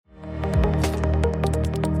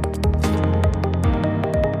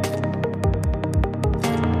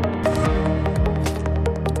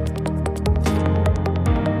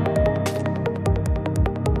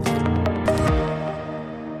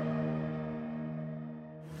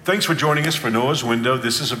Thanks for joining us for Noah's Window.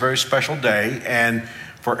 This is a very special day, and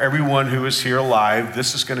for everyone who is here live,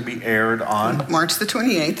 this is going to be aired on March the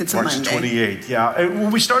 28th. It's a Monday. March 28th, yeah. And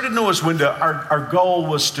when we started Noah's Window, our goal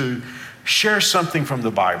was to share something from the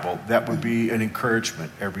Bible that would be an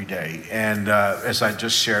encouragement every day. And as I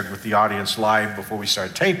just shared with the audience live before we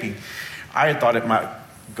started taping, I had thought it might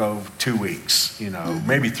go 2 weeks,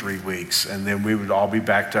 maybe 3 weeks, and then we would all be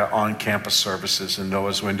back to on-campus services, and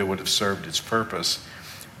Noah's Window would have served its purpose.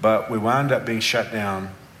 But we wound up being shut down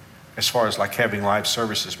as far as like having live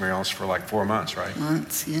services, Mary Alice, for like 4 months, right?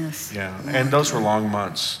 Months, yes. Yeah, and those were long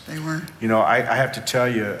months. They were. I have to tell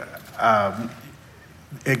you,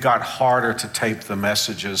 it got harder to tape the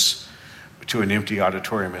messages to an empty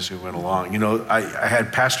auditorium as we went along. I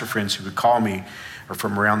had pastor friends who would call me or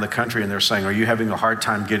from around the country, and they're saying, are you having a hard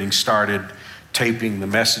time getting started taping the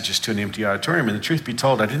messages to an empty auditorium? And the truth be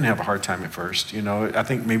told, I didn't have a hard time at first. I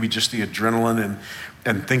think maybe just the adrenaline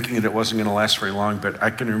and thinking that it wasn't going to last very long. But I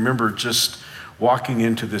can remember just walking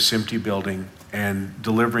into this empty building and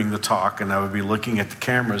delivering the talk, and I would be looking at the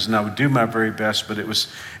cameras, and I would do my very best, but it was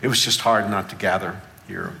just hard not to gather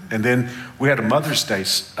here. And then we had a Mother's Day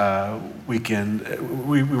weekend.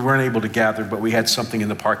 We weren't able to gather, but we had something in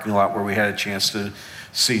the parking lot where we had a chance to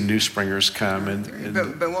see New Springers come.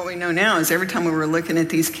 But what we know now is every time we were looking at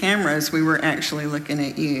these cameras, we were actually looking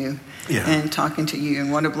at you and talking to you.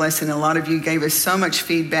 And what a blessing. A lot of you gave us so much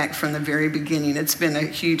feedback from the very beginning. It's been a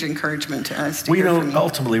huge encouragement to us to hear from you.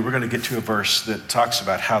 Ultimately, we're going to get to a verse that talks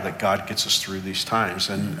about how that God gets us through these times.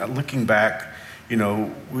 And looking back,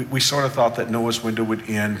 we sort of thought that Noah's Window would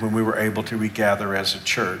end when we were able to regather as a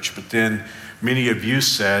church. But then many of you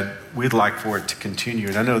said, we'd like for it to continue.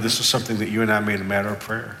 And I know this is something that you and I made a matter of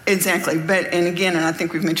prayer. Exactly. And I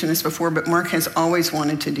think we've mentioned this before, but Mark has always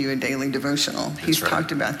wanted to do a daily devotional. He's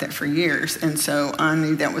talked about that for years. And so I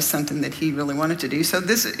knew that was something that he really wanted to do. So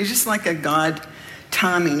this is just like a God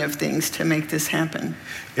timing of things to make this happen.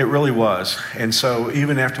 It really was. And so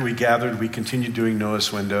even after we gathered, we continued doing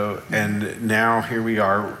Noah's Window. And now here we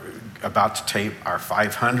are about to tape our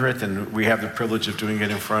 500th, and we have the privilege of doing it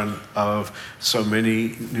in front of so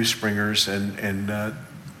many New Springers and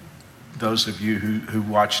those of you who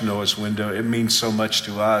watch Noah's Window. It means so much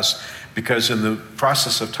to us because in the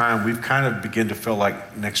process of time, we've kind of begun to feel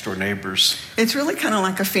like next door neighbors. It's really kind of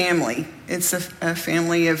like a family. It's a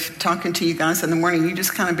family of talking to you guys in the morning. You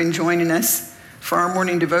just kind of been joining us for our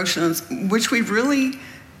morning devotions, which we've really,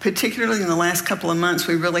 particularly in the last couple of months,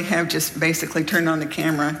 we really have just basically turned on the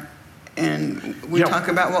camera and we talk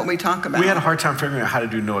about what we talk about. We had a hard time figuring out how to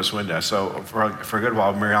do Noah's Window. So for a good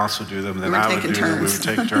while, Mary Alice would do them, and then I would do them. We would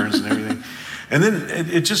take turns and everything. And then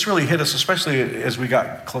it just really hit us, especially as we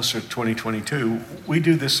got closer to 2022. We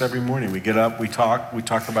do this every morning. We get up, we talk about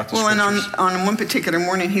the scriptures. And on one particular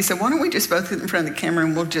morning, he said, why don't we just both get in front of the camera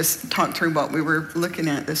and we'll just talk through what we were looking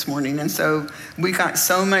at this morning. And so we got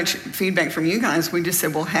so much feedback from you guys, we just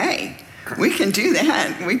said, well, hey, we can do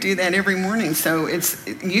that. We do that every morning. So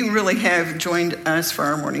you really have joined us for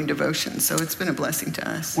our morning devotion. So it's been a blessing to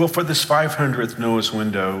us. Well, for this 500th Noah's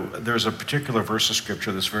Window, there's a particular verse of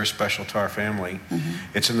scripture that's very special to our family.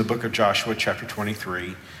 Mm-hmm. It's in the book of Joshua, chapter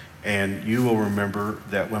 23. And you will remember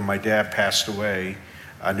that when my dad passed away,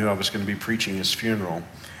 I knew I was going to be preaching his funeral.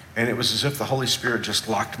 And it was as if the Holy Spirit just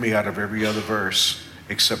locked me out of every other verse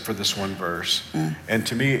except for this one verse. Mm. And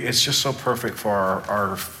to me, it's just so perfect for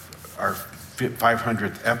our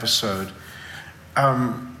 500th episode.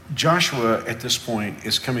 Joshua, at this point,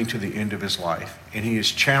 is coming to the end of his life, and he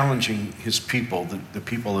is challenging his people, the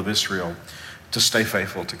people of Israel, to stay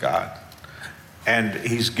faithful to God. And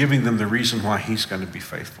he's giving them the reason why he's going to be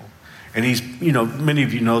faithful. And he's, many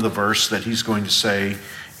of you know the verse that he's going to say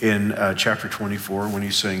in chapter 24 when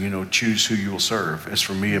he's saying, choose who you will serve. As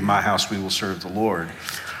for me and my house, we will serve the Lord.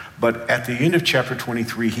 But at the end of chapter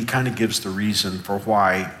 23, he kind of gives the reason for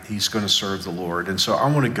why he's going to serve the Lord. And so I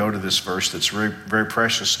want to go to this verse that's very, very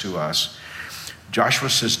precious to us. Joshua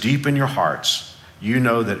says, deep in your hearts, you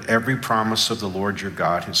know that every promise of the Lord your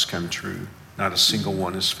God has come true. Not a single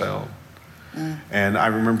one has failed. Mm. And I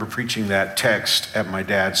remember preaching that text at my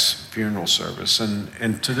dad's funeral service.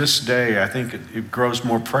 And to this day, I think it grows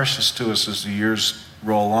more precious to us as the years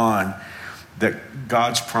roll on, that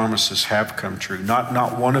God's promises have come true.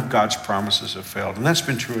 Not one of God's promises have failed. And that's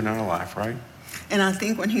been true in our life, right? And I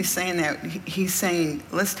think when he's saying that, he's saying,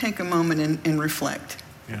 let's take a moment and reflect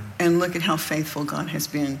and look at how faithful God has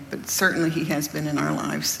been. But certainly he has been in our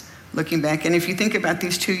lives, looking back. And if you think about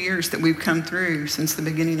these 2 years that we've come through since the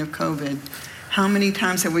beginning of COVID, how many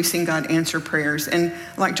times have we seen God answer prayers? And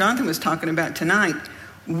like Jonathan was talking about tonight,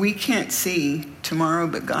 we can't see tomorrow,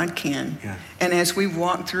 but God can. Yeah. And as we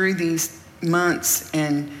walk through these months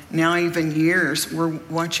and now even years, we're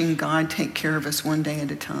watching God take care of us one day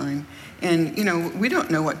at a time. And, we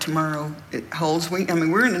don't know what tomorrow it holds.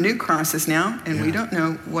 We're in a new crisis now, and we don't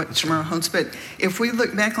know what tomorrow holds. But if we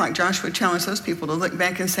look back, like Joshua challenged those people to look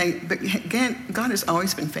back and say, but again, God has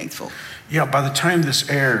always been faithful. Yeah, by the time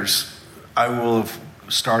this airs, I will have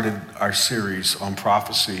started our series on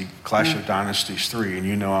prophecy, Clash of Dynasties 3.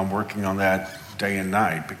 And I'm working on that day and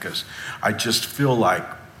night because I just feel like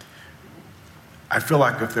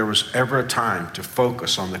if there was ever a time to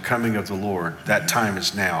focus on the coming of the Lord, that time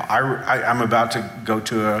is now. I'm about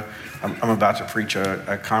to preach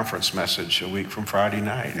a conference message a week from Friday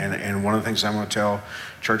night. And one of the things I'm going to tell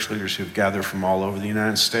church leaders who've gathered from all over the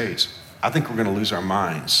United States, I think we're going to lose our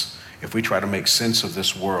minds if we try to make sense of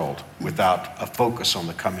this world without a focus on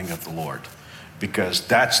the coming of the Lord, because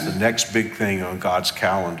that's the next big thing on God's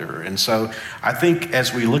calendar. And so I think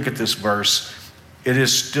as we look at this verse, it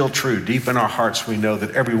is still true. Deep in our hearts, we know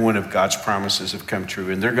that every one of God's promises have come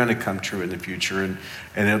true, and they're going to come true in the future, and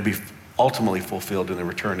it'll be ultimately fulfilled in the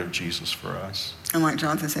return of Jesus for us. And like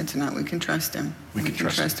Jonathan said tonight, we can trust him. We can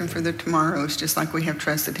trust him for the tomorrows, just like we have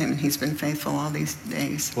trusted him, and he's been faithful all these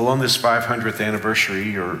days. Well, on this 500th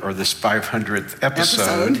anniversary, or this 500th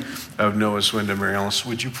episode of Noah's Window, Mary Alice,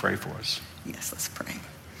 would you pray for us? Yes, let's pray.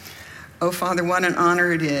 Oh, Father, what an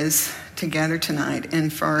honor it is to gather tonight,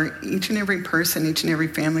 and for each and every person, each and every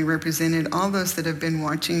family represented, all those that have been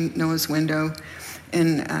watching Noah's Window.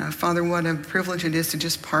 And Father, what a privilege it is to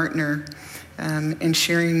just partner in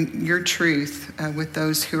sharing your truth with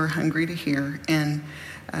those who are hungry to hear, and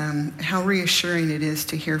how reassuring it is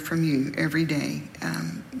to hear from you every day.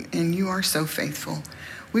 And you are so faithful.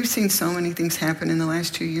 We've seen so many things happen in the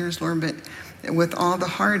last 2 years, Lord, but with all the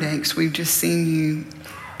heartaches, we've just seen you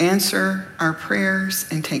answer our prayers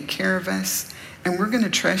and take care of us. And we're going to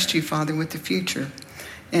trust you, Father, with the future.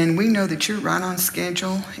 And we know that you're right on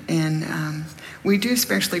schedule. And we do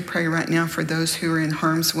especially pray right now for those who are in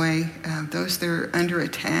harm's way, those that are under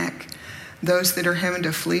attack, those that are having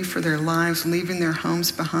to flee for their lives, leaving their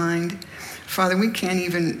homes behind. Father, we can't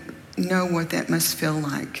even know what that must feel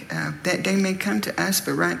like. That day may come to us,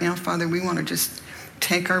 but right now, Father, we want to just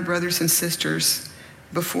take our brothers and sisters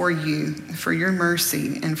before you for your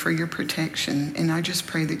mercy and for your protection. And I just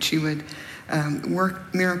pray that you would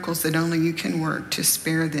work miracles that only you can work to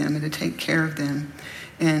spare them and to take care of them.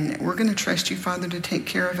 And we're going to trust you, Father, to take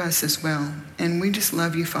care of us as well. And we just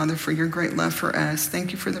love you, Father, for your great love for us.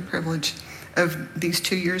 Thank you for the privilege of these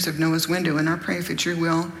 2 years of Noah's Window. And I pray, if it's your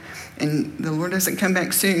will and the Lord doesn't come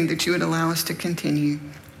back soon, that you would allow us to continue.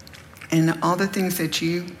 And all the things that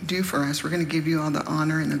you do for us, we're going to give you all the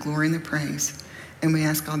honor and the glory and the praise. And we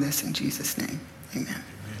ask all this in Jesus' name. Amen.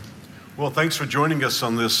 Well, thanks for joining us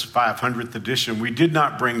on this 500th edition. We did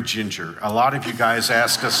not bring Ginger. A lot of you guys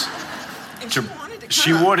asked us to...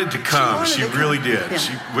 She wanted to come. She really did. Yeah.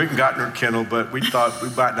 She went and got in her kennel, but we thought we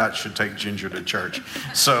might not should take Ginger to church.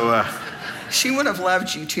 So... she would have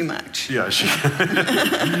loved you too much. Yeah.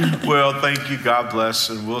 Well, thank you. God bless.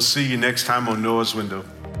 And we'll see you next time on Noah's Window.